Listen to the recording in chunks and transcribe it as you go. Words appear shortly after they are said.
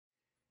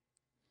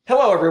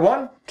Hello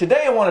everyone.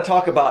 Today I want to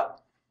talk about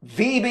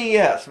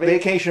VBS,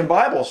 Vacation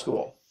Bible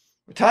School.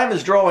 The time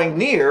is drawing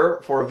near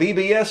for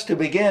VBS to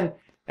begin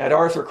at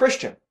Arthur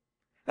Christian.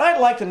 And I'd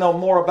like to know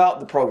more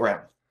about the program.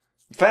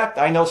 In fact,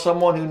 I know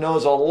someone who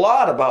knows a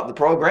lot about the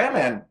program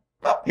and,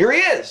 well, here he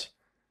is.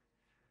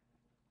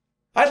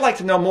 I'd like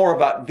to know more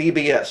about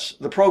VBS,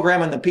 the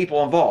program and the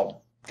people involved.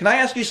 Can I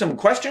ask you some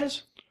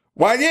questions?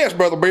 Why, yes,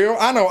 Brother Bill.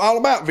 I know all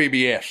about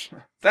VBS.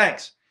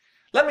 Thanks.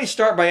 Let me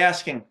start by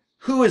asking,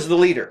 who is the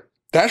leader?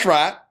 That's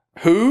right.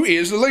 Who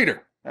is the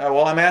leader?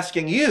 Well, I'm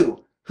asking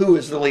you, who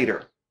is the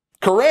leader?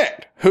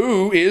 Correct.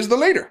 Who is the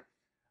leader?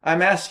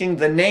 I'm asking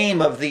the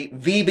name of the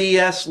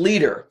VBS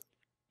leader.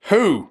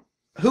 Who?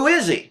 Who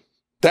is he?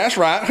 That's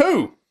right.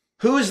 Who?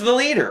 Who's the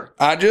leader?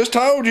 I just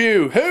told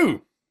you.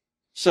 Who?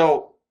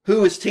 So,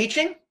 who is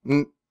teaching?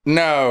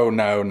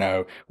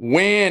 No.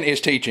 When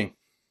is teaching?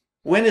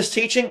 When is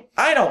teaching?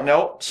 I don't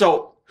know.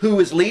 So, who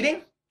is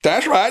leading?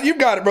 That's right. You've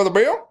got it, Brother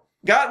Bill.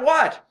 Got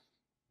what?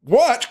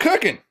 What's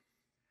cooking?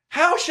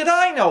 How should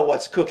I know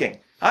what's cooking?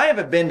 I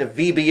haven't been to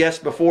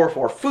VBS before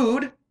for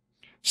food.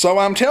 So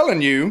I'm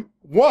telling you,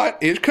 what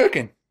is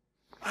cooking?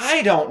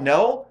 I don't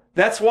know.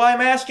 That's why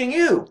I'm asking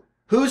you.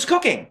 Who's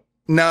cooking?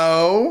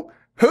 No.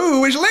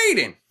 Who is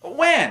leading?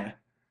 When?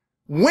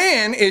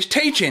 When is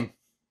teaching?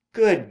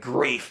 Good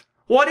grief.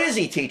 What is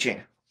he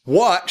teaching?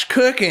 What's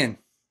cooking?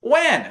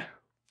 When?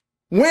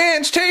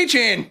 When's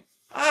teaching?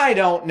 I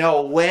don't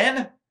know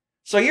when.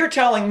 So you're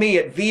telling me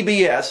at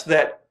VBS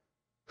that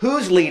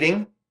who's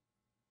leading,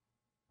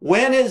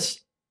 when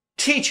is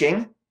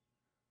teaching,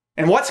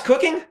 and what's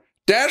cooking?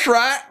 That's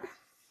right.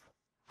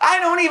 I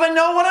don't even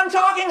know what I'm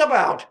talking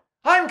about.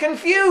 I'm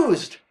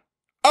confused.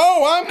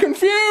 Oh, I'm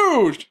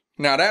confused.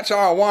 Now that's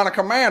our Awana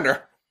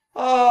commander.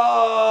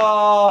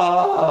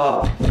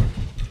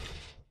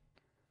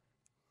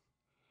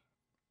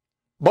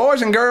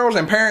 Boys and girls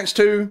and parents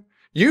too,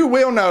 you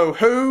will know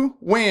who,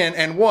 when,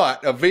 and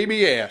what of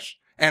VBS,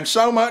 and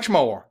so much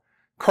more.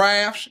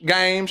 Crafts,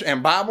 games,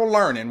 and Bible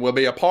learning will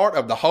be a part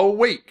of the whole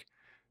week.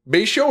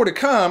 Be sure to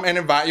come and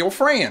invite your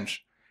friends.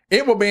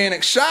 It will be an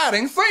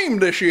exciting theme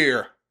this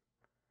year.